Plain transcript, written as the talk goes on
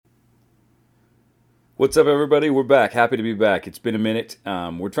What's up, everybody? We're back. Happy to be back. It's been a minute.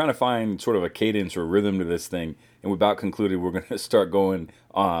 We're trying to find sort of a cadence or rhythm to this thing, and we about concluded we're going to start going.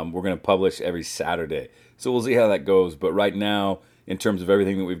 We're going to publish every Saturday, so we'll see how that goes. But right now, in terms of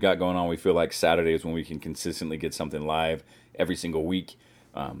everything that we've got going on, we feel like Saturday is when we can consistently get something live every single week.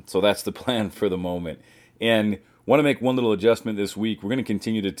 So that's the plan for the moment. And want to make one little adjustment this week. We're going to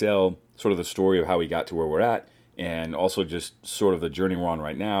continue to tell sort of the story of how we got to where we're at, and also just sort of the journey we're on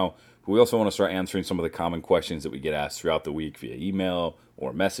right now. But we also want to start answering some of the common questions that we get asked throughout the week via email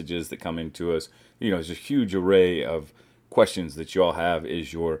or messages that come into us. There's a huge array of questions that you all have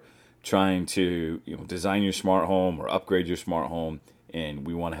as you're trying to design your smart home or upgrade your smart home, and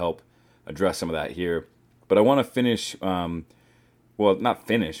we want to help address some of that here. But I want to finish, not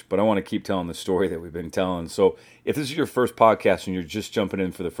finish, but I want to keep telling the story that we've been telling. So if this is your first podcast and you're just jumping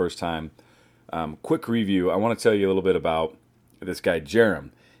in for the first time, quick review. I want to tell you a little bit about this guy, Jerem.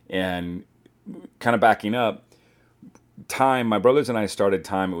 And kind of backing up, Time, my brothers and I started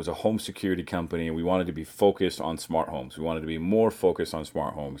Time. It was a home security company, and we wanted to be focused on smart homes. We wanted to be more focused on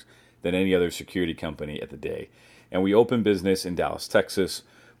smart homes than any other security company at the day. And we opened business in Dallas, Texas,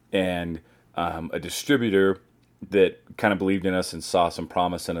 and a distributor that kind of believed in us and saw some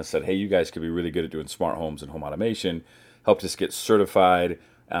promise in us said, hey, you guys could be really good at doing smart homes and home automation, helped us get certified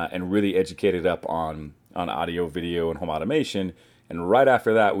and really educated up on audio, video, and home automation. And right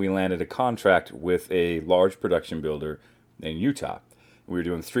after that, we landed a contract with a large production builder in Utah. We were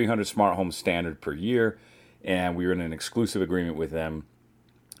doing 300 smart homes standard per year, and we were in an exclusive agreement with them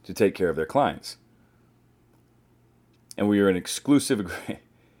to take care of their clients. And we were in exclusive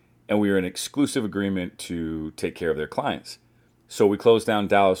agreement to take care of their clients. So we closed down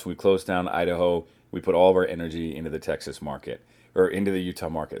Dallas, we closed down Idaho, we put all of our energy into the Texas market, or into the Utah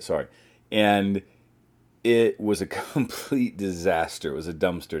market, sorry. And it was a complete disaster. It was a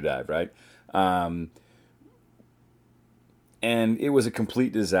dumpster dive, right? And it was a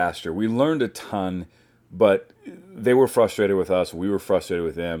complete disaster. We learned a ton, but they were frustrated with us. We were frustrated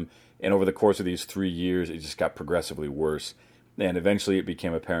with them. And over the course of these 3 years, it just got progressively worse. And eventually it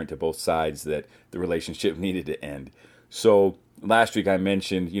became apparent to both sides that the relationship needed to end. So last week I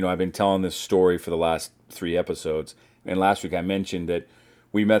mentioned, I've been telling this story for the last 3 episodes. And last week I mentioned that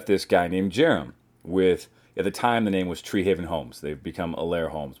we met this guy named Jerem at the time, the name was Tree Haven Homes. They've become Allaire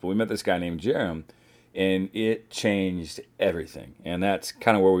Homes. But we met this guy named Jerem, and it changed everything. And that's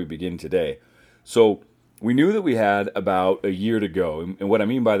kind of where we begin today. So we knew that we had about a year to go. And what I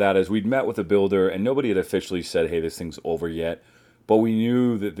mean by that is we'd met with a builder, and nobody had officially said, hey, this thing's over yet. But we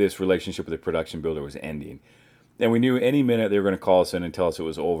knew that this relationship with the production builder was ending. And we knew any minute they were going to call us in and tell us it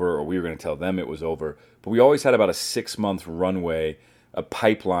was over, or we were going to tell them it was over. But we always had about a 6-month runway, a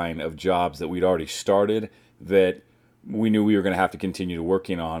pipeline of jobs that we'd already started that we knew we were going to have to continue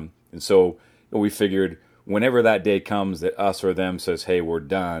working on. And so we figured whenever that day comes that us or them says, hey, we're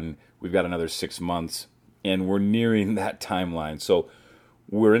done, we've got another 6 months, and we're nearing that timeline. So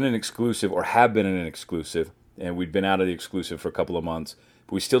we're in an exclusive, or have been in an exclusive, and we'd been out of the exclusive for a couple of months,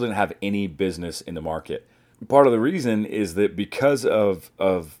 but we still didn't have any business in the market. Part of the reason is that because of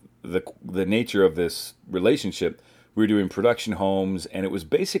the nature of this relationship, we were doing production homes, and it was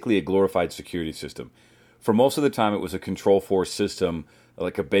basically a glorified security system. For most of the time, it was a Control4 system,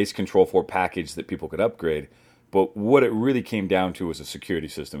 like a base Control4 package that people could upgrade. But what it really came down to was a security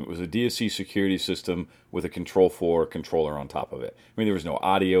system. It was a DSC security system with a Control4 controller on top of it. I mean, there was no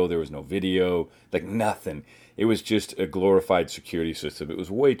audio, there was no video, like nothing. It was just a glorified security system. It was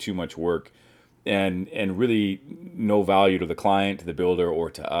way too much work and really no value to the client, to the builder,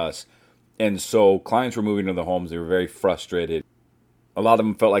 or to us. And so clients were moving to the homes. They were very frustrated. A lot of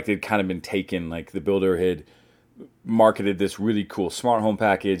them felt like they'd kind of been taken, like the builder had marketed this really cool smart home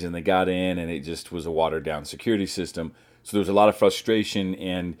package and they got in and it just was a watered down security system. So there was a lot of frustration,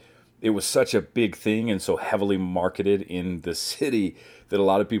 and it was such a big thing and so heavily marketed in the city that a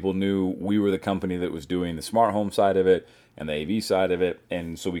lot of people knew we were the company that was doing the smart home side of it and the AV side of it.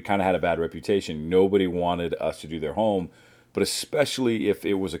 And so we kind of had a bad reputation. Nobody wanted us to do their home. But especially if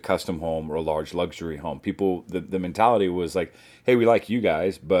it was a custom home or a large luxury home. People, the mentality was like, hey, we like you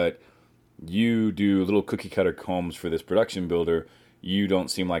guys, but you do little cookie cutter homes for this production builder. You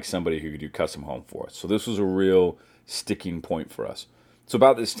don't seem like somebody who could do custom home for us. So this was a real sticking point for us. So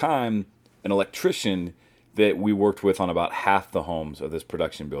about this time, an electrician that we worked with on about half the homes of this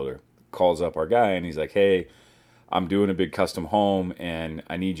production builder calls up our guy and he's like, hey, I'm doing a big custom home and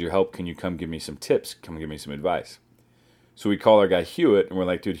I need your help. Can you come give me some tips? Come give me some advice. So we call our guy Hewitt, and we're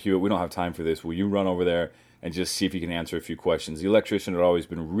like, dude, Hewitt, we don't have time for this. Will you run over there and just see if you can answer a few questions? The electrician had always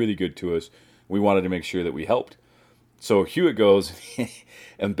been really good to us. We wanted to make sure that we helped. So Hewitt goes,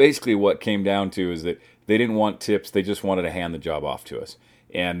 and basically what came down to is that they didn't want tips. They just wanted to hand the job off to us.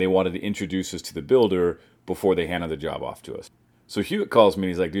 And they wanted to introduce us to the builder before they handed the job off to us. So Hewitt calls me and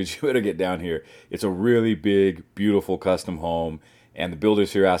he's like, dude, you better get down here. It's a really big, beautiful custom home. And the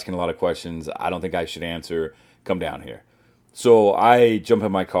builder's here asking a lot of questions I don't think I should answer. Come down here. So I jump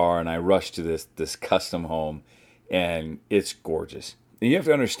in my car and I rush to this custom home. And it's gorgeous. And you have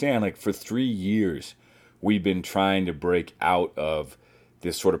to understand, like, for 3 years, we've been trying to break out of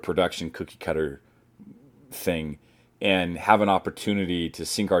this sort of production cookie cutter thing and have an opportunity to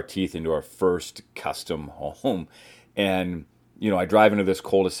sink our teeth into our first custom home. And, I drive into this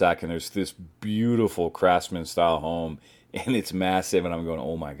cul-de-sac and there's this beautiful craftsman style home and it's massive. And I'm going,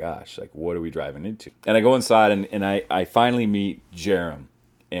 oh my gosh, like, what are we driving into? And I go inside and I finally meet Jerem,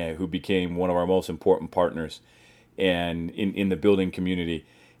 who became one of our most important partners and in the building community.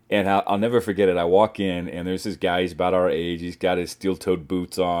 And I'll never forget it. I walk in, and there's this guy. He's about our age. He's got his steel-toed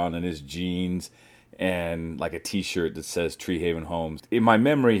boots on and his jeans and like a T-shirt that says Tree Haven Homes. In my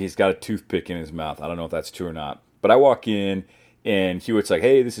memory, he's got a toothpick in his mouth. I don't know if that's true or not. But I walk in, and Hewitt's like,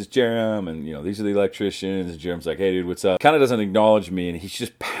 hey, this is Jerem, and, these are the electricians. And Jerem's like, hey, dude, what's up? Kind of doesn't acknowledge me, and he's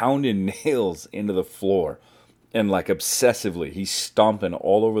just pounding nails into the floor. And, like, obsessively, he's stomping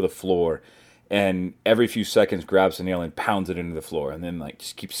all over the floor. And every few seconds grabs a nail and pounds it into the floor. And then, like,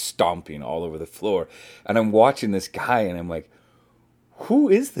 just keeps stomping all over the floor. And I'm watching this guy, and I'm like, who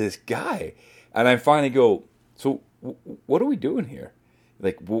is this guy? And I finally go, so what are we doing here?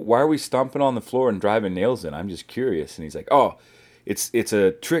 Like, why are we stomping on the floor and driving nails in? I'm just curious. And he's like, oh, it's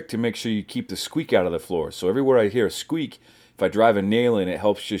a trick to make sure you keep the squeak out of the floor. So everywhere I hear a squeak, if I drive a nail in, it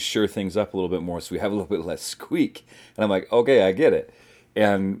helps just sure things up a little bit more so we have a little bit less squeak. And I'm like, okay, I get it.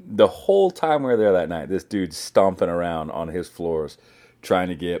 And the whole time we were there that night, this dude's stomping around on his floors trying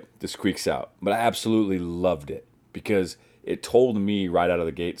to get the squeaks out. But I absolutely loved it because it told me right out of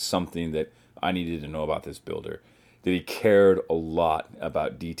the gate something that I needed to know about this builder, that he cared a lot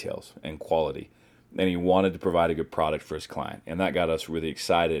about details and quality, and he wanted to provide a good product for his client. And that got us really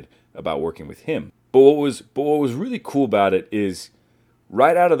excited about working with him. But what was really cool about it is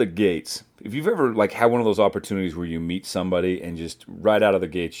right out of the gates, if you've ever like had one of those opportunities where you meet somebody and just right out of the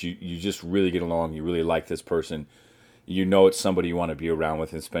gates, you just really get along, you really like this person, it's somebody you want to be around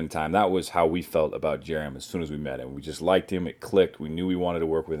with and spend time. That was how we felt about Jerem as soon as we met him. We just liked him, it clicked, we knew we wanted to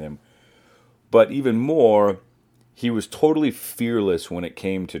work with him. But even more, he was totally fearless when it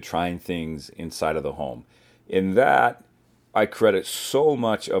came to trying things inside of the home. In that, I credit so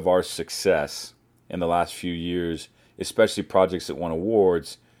much of our success in the last few years, especially projects that won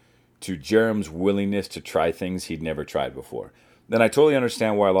awards, to Jerem's willingness to try things he'd never tried before. Then I totally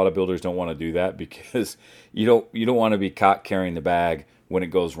understand why a lot of builders don't want to do that, because you don't want to be caught carrying the bag when it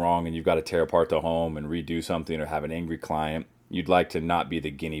goes wrong and you've got to tear apart the home and redo something or have an angry client. You'd like to not be the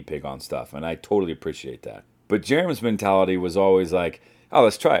guinea pig on stuff, and I totally appreciate that. But Jerem's mentality was always like, oh,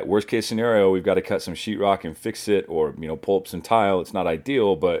 let's try it. Worst case scenario, we've got to cut some sheetrock and fix it, or pull up some tile. It's not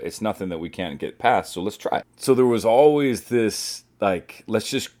ideal, but it's nothing that we can't get past, so let's try it. So there was always this, like, let's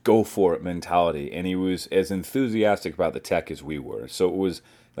just go for it mentality, and he was as enthusiastic about the tech as we were. So it was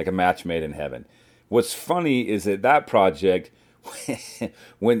like a match made in heaven. What's funny is that project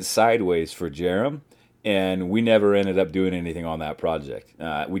went sideways for Jerem, and we never ended up doing anything on that project.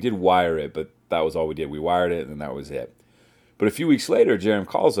 We did wire it, but that was all we did. We wired it, and that was it. But a few weeks later, Jerem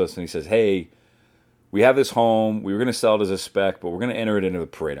calls us, and he says, hey, we have this home. We were going to sell it as a spec, but we're going to enter it into the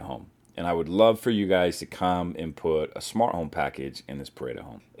Pareto home. And I would love for you guys to come and put a smart home package in this Pareto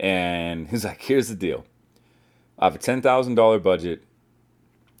home. And he's like, here's the deal. I have a $10,000 budget.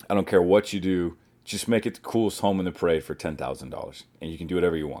 I don't care what you do. Just make it the coolest home in the parade for $10,000. And you can do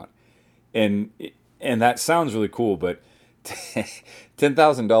whatever you want. And that sounds really cool, but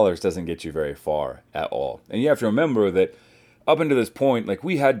 $10,000 doesn't get you very far at all. And you have to remember that up until this point, like,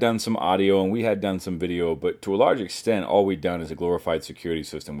 we had done some audio and we had done some video, but to a large extent, all we'd done is a glorified security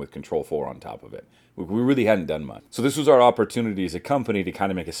system with Control4 on top of it. We really hadn't done much. So this was our opportunity as a company to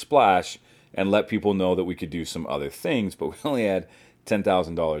kind of make a splash and let people know that we could do some other things, but we only had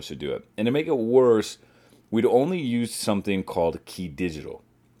 $10,000 to do it. And to make it worse, we'd only used something called Key Digital.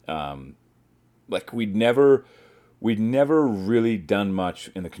 Like, we'd never really done much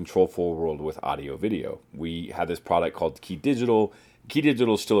in the Control4 world with audio video. We had this product called Key Digital, Key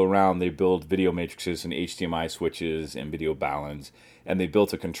Digital is still around. They build video matrices and HDMI switches and video baluns. And they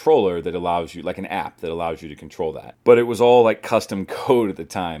built a controller that allows you, like an app that allows you to control that. But it was all like custom code at the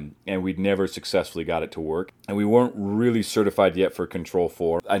time, and we'd never successfully got it to work. And we weren't really certified yet for Control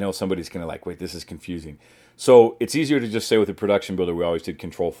 4. I know somebody's going to like, wait, this is confusing. So it's easier to just say with the Production Builder, we always did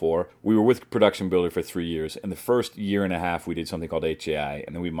Control 4. We were with Production Builder for 3 years. And the first year and a half, we did something called HAI,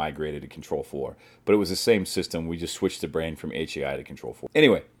 and then we migrated to Control 4. But it was the same system. We just switched the brain from HAI to Control 4.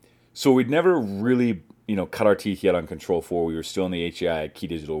 Anyway, so we'd never really, cut our teeth yet on Control 4. We were still in the HAI Key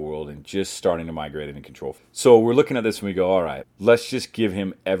Digital world and just starting to migrate into Control 4. So we're looking at this and we go, all right, let's just give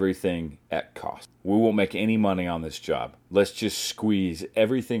him everything at cost. We won't make any money on this job. Let's just squeeze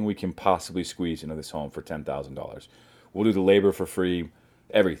everything we can possibly squeeze into this home for $10,000. We'll do the labor for free,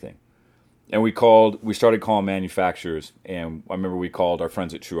 everything. And we started calling manufacturers, and I remember we called our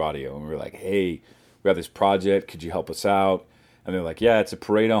friends at True Audio, and we were like, hey, we have this project, could you help us out? And they're like, yeah, it's a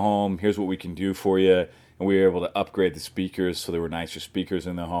Pareto home, here's what we can do for you. And we were able to upgrade the speakers so there were nicer speakers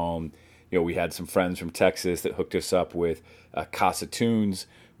in the home. We had some friends from Texas that hooked us up with Casa Tunes,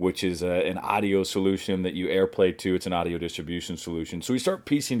 which is an audio solution that you AirPlay to. It's an audio distribution solution. So we start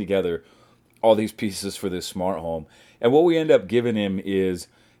piecing together all these pieces for this smart home. And what we end up giving him is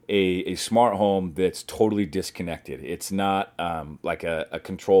a smart home that's totally disconnected. It's not like a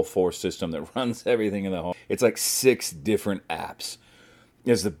Control 4 system that runs everything in the home. It's like 6 different apps.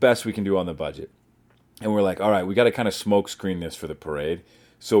 It's the best we can do on the budget. And we're like, all right, we got to kind of smoke screen this for the parade.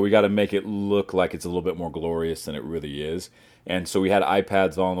 So we got to make it look like it's a little bit more glorious than it really is. And so we had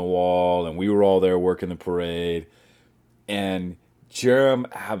iPads on the wall, and we were all there working the parade. And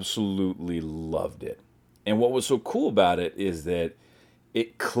Jerem absolutely loved it. And what was so cool about it is that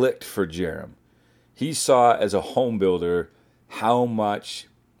it clicked for Jerem. He saw as a home builder how much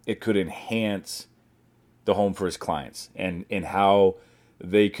it could enhance the home for his clients and how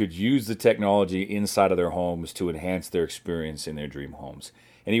they could use the technology inside of their homes to enhance their experience in their dream homes.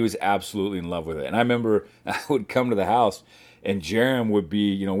 And he was absolutely in love with it. And I remember I would come to the house and Jerem would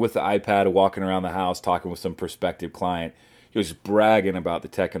be, with the iPad walking around the house talking with some prospective client. He was bragging about the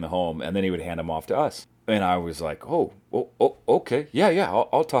tech in the home, and then he would hand them off to us. And I was like, oh, okay, yeah,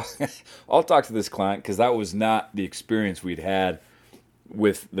 I'll talk, I'll talk to this client, because that was not the experience we'd had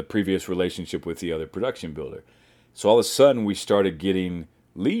with the previous relationship with the other production builder. So all of a sudden, we started getting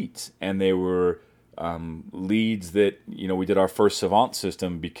leads, and they were leads that we did our first Savant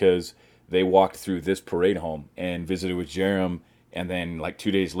system because they walked through this parade home and visited with Jerem, and then like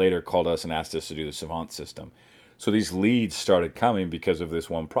 2 days later called us and asked us to do the Savant system. So these leads started coming because of this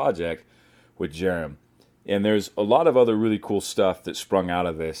one project with Jerem. And there's a lot of other really cool stuff that sprung out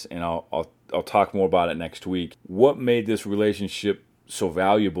of this, and I'll talk more about it next week. What made this relationship so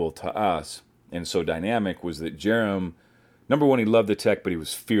valuable to us and so dynamic was that Jerem, number one, he loved the tech, but he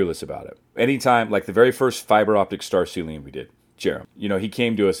was fearless about it. Anytime, like the very first fiber optic star ceiling we did, Jerem, he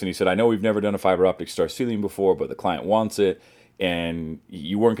came to us and he said, I know we've never done a fiber optic star ceiling before, but the client wants it, and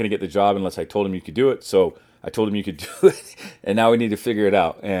you weren't going to get the job unless I told him you could do it. So I told him you could do it, and now we need to figure it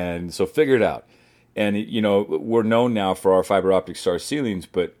out. And so figure it out. And, we're known now for our fiber optic star ceilings,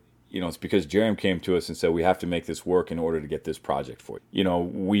 but, it's because Jerem came to us and said, we have to make this work in order to get this project for you.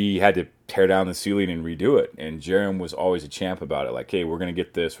 We had to tear down the ceiling and redo it. And Jerem was always a champ about it. Like, hey, we're going to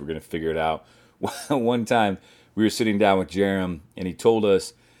get this. We're going to figure it out. One time we were sitting down with Jerem, and he told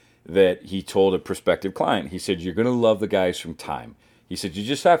us that he told a prospective client, he said, you're going to love the guys from Time. He said, you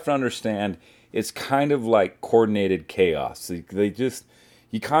just have to understand it's kind of like coordinated chaos.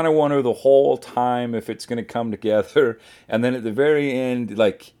 You kind of wonder the whole time if it's going to come together. And then at the very end,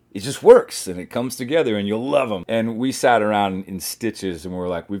 like, it just works and it comes together and you'll love them. And we sat around in stitches and we're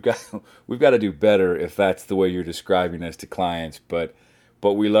like, we've got to do better if that's the way you're describing us to clients. But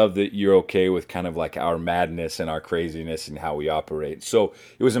we love that you're okay with kind of like our madness and our craziness and how we operate. So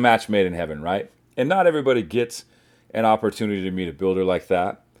it was a match made in heaven, right? And not everybody gets an opportunity to meet a builder like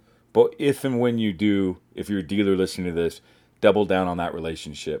that. But if and when you do, if you're a dealer listening to this, double down on that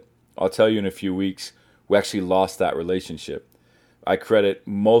relationship. I'll tell you in a few weeks, we actually lost that relationship. I credit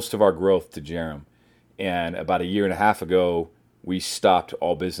most of our growth to Jerem. And about a year and a half ago, we stopped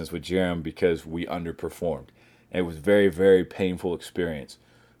all business with Jerem because we underperformed. And it was a very, very painful experience.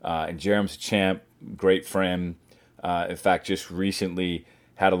 And Jerem's a champ, great friend. In fact, just recently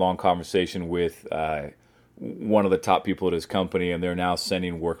had a long conversation with one of the top people at his company, and they're now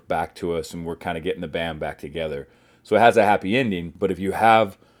sending work back to us, and we're kind of getting the band back together. So it has a happy ending, but if you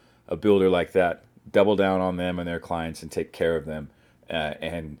have a builder like that, double down on them and their clients and take care of them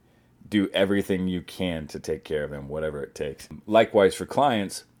and do everything you can to take care of them, whatever it takes. Likewise for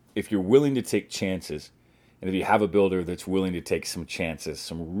clients, if you're willing to take chances And if you have a builder that's willing to take some chances,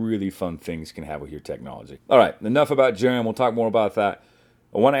 some really fun things you can have with your technology. All right, enough about Jerem. We'll talk more about that.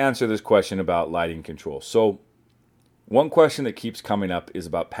 I want to answer this question about lighting control. So one question that keeps coming up is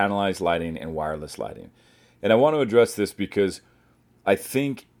about panelized lighting and wireless lighting. And I want to address this because I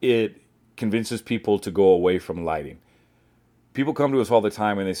think it convinces people to go away from lighting. People come to us all the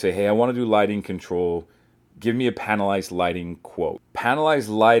time and they say, hey, I want to do lighting control. Give me a panelized lighting quote. Panelized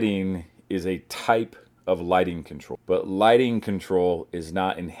lighting is a type of lighting control, but lighting control is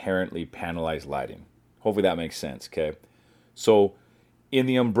not inherently panelized lighting. Hopefully that makes sense, okay? So in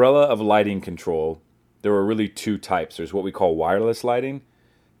the umbrella of lighting control, there are really two types. There's what we call wireless lighting,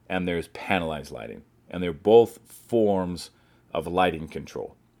 and there's panelized lighting. And they're both forms of lighting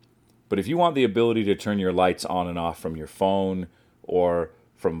control. But if you want the ability to turn your lights on and off from your phone or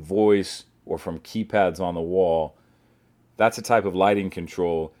from voice or from keypads on the wall, that's a type of lighting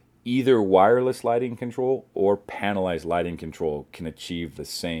control. Either wireless lighting control or panelized lighting control can achieve the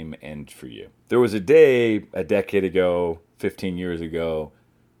same end for you. There was a day a decade ago, 15 years ago,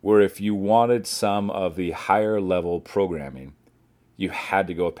 where if you wanted some of the higher level programming, you had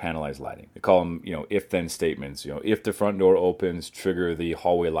to go with panelized lighting. They call them, if-then statements. If the front door opens, trigger the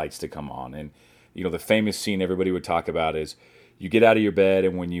hallway lights to come on. And, the famous scene everybody would talk about is you get out of your bed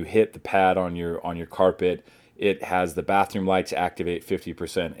and when you hit the pad on your carpet, it has the bathroom lights activate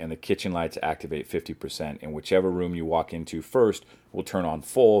 50% and the kitchen lights activate 50%. And whichever room you walk into first will turn on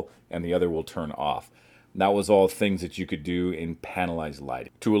full and the other will turn off. And that was all things that you could do in panelized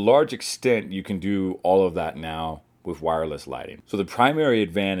lighting. To a large extent, you can do all of that now with wireless lighting. So the primary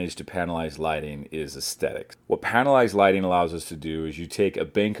advantage to panelized lighting is aesthetics. What panelized lighting allows us to do is you take a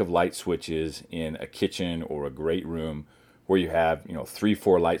bank of light switches in a kitchen or a great room where you have,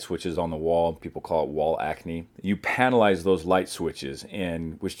 3-4 light switches on the wall. People call it wall acne. You panelize those light switches,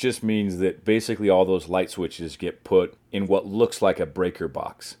 and which just means that basically all those light switches get put in what looks like a breaker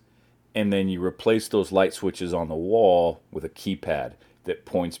box. And then you replace those light switches on the wall with a keypad that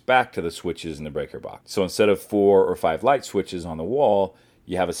points back to the switches in the breaker box. So instead of 4 or 5 light switches on the wall,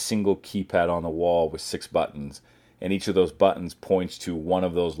 you have a single keypad on the wall with 6 buttons, and each of those buttons points to one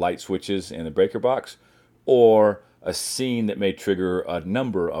of those light switches in the breaker box or a scene that may trigger a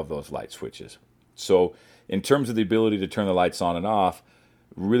number of those light switches. So in terms of the ability to turn the lights on and off,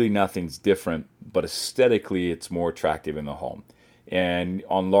 really nothing's different, but aesthetically it's more attractive in the home. And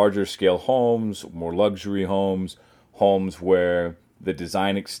on larger scale homes, more luxury homes, homes where the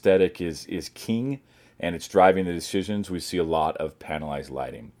design aesthetic is king and it's driving the decisions, we see a lot of panelized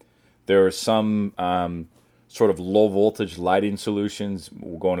lighting. There are some sort of low voltage lighting solutions,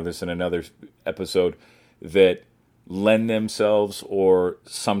 we'll go into this in another episode, that lend themselves or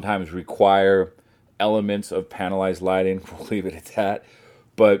sometimes require elements of panelized lighting. We'll leave it at that.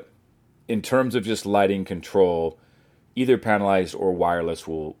 But in terms of just lighting control, either panelized or wireless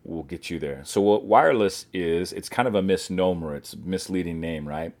will get you there. So what wireless is, it's kind of a misnomer. It's a misleading name,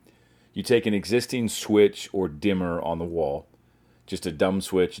 right? You take an existing switch or dimmer on the wall, just a dumb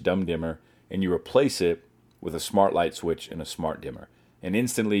switch, dumb dimmer, and you replace it with a smart light switch and a smart dimmer. And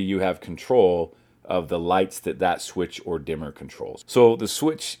instantly you have control of the lights that switch or dimmer controls. So the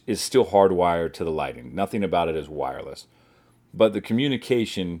switch is still hardwired to the lighting. Nothing about it is wireless. But the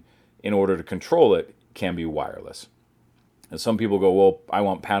communication in order to control it can be wireless. And some people go, well, I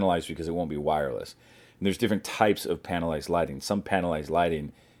want panelized because it won't be wireless. And there's different types of panelized lighting. Some panelized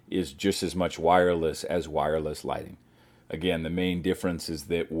lighting is just as much wireless as wireless lighting. Again, the main difference is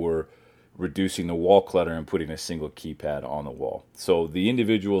that we're reducing the wall clutter and putting a single keypad on the wall. So the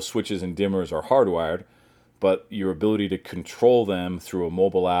individual switches and dimmers are hardwired, but your ability to control them through a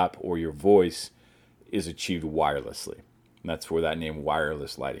mobile app or your voice is achieved wirelessly. And that's where that name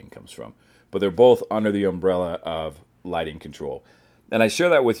wireless lighting comes from. But they're both under the umbrella of lighting control. And I share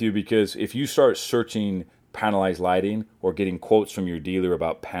that with you because if you start searching panelized lighting or getting quotes from your dealer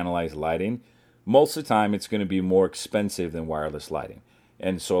about panelized lighting, most of the time it's going to be more expensive than wireless lighting.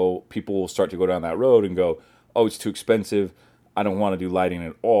 And so people will start to go down that road and go, oh, it's too expensive. I don't want to do lighting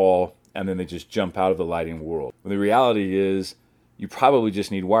at all. And then they just jump out of the lighting world. When the reality is you probably just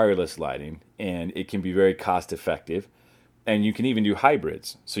need wireless lighting, and it can be very cost effective. And you can even do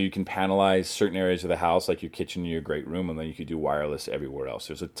hybrids. So you can panelize certain areas of the house, like your kitchen and your great room, and then you could do wireless everywhere else.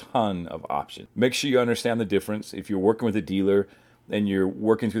 There's a ton of options. Make sure you understand the difference. If you're working with a dealer and you're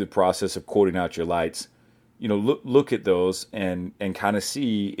working through the process of quoting out your lights, look at those and kind of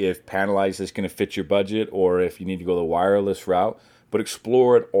see if panelized is going to fit your budget or if you need to go the wireless route, but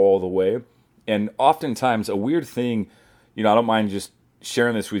explore it all the way. And oftentimes a weird thing, I don't mind just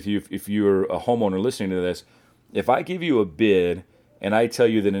sharing this with you if you're a homeowner listening to this. If I give you a bid and I tell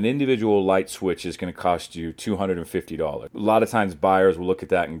you that an individual light switch is going to cost you $250. A lot of times buyers will look at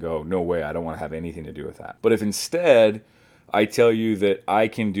that and go, no way, I don't want to have anything to do with that. But if instead I tell you that I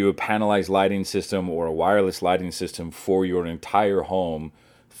can do a panelized lighting system or a wireless lighting system for your entire home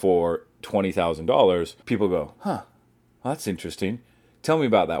for $20,000, people go, huh, well, that's interesting. Tell me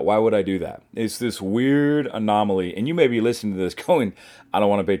about that. Why would I do that? It's this weird anomaly, and you may be listening to this going, I don't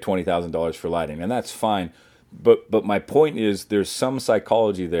want to pay $20,000 for lighting, and that's fine. But my point is there's some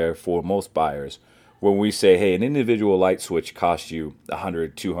psychology there for most buyers when we say, hey, an individual light switch costs you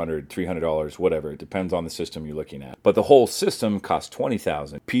 $100, $200, $300, whatever. It depends on the system you're looking at. But the whole system costs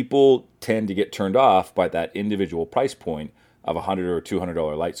 $20,000. People tend to get turned off by that individual price point of a $100 or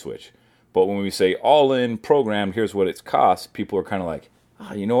 $200 light switch. But when we say all in programmed, here's what it's cost, people are kind of like,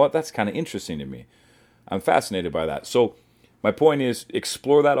 you know what? That's kind of interesting to me. I'm fascinated by that. So my point is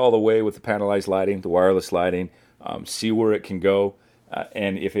explore that all the way with the panelized lighting, the wireless lighting, see where it can go.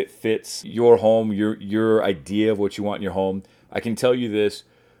 And if it fits your home, your idea of what you want in your home, I can tell you this.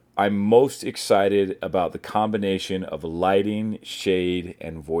 I'm most excited about the combination of lighting, shade,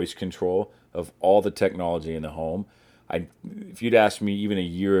 and voice control of all the technology in the home. If you'd asked me even a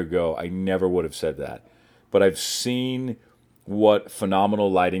year ago, I never would have said that. But I've seen what phenomenal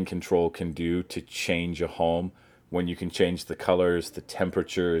lighting control can do to change a home when you can change the colors, the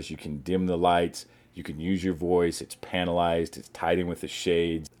temperatures, you can dim the lights, you can use your voice, it's panelized, it's tied in with the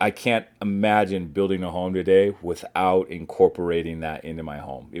shades. I can't imagine building a home today without incorporating that into my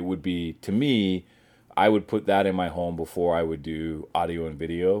home. It would be, to me, I would put that in my home before I would do audio and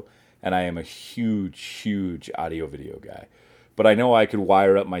video. And I am a huge audio video guy. But I know I could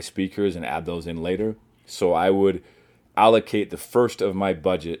wire up my speakers and add those in later. So I would allocate the first of my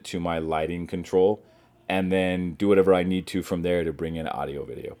budget to my lighting control and then do whatever I need to from there to bring in audio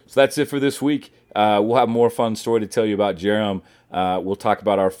video. So that's it for this week. We'll have more fun story to tell you about Jerem. We'll talk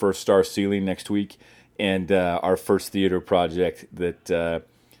about our first star ceiling next week and our first theater project that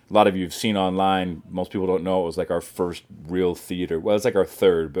a lot of you have seen online. Most people don't know it was like our first real theater. Well, it's like our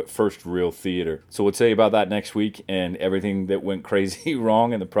third, but first real theater. So we'll tell you about that next week and everything that went crazy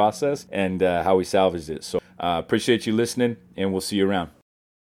wrong in the process and how we salvaged it. So appreciate you listening, and we'll see you around.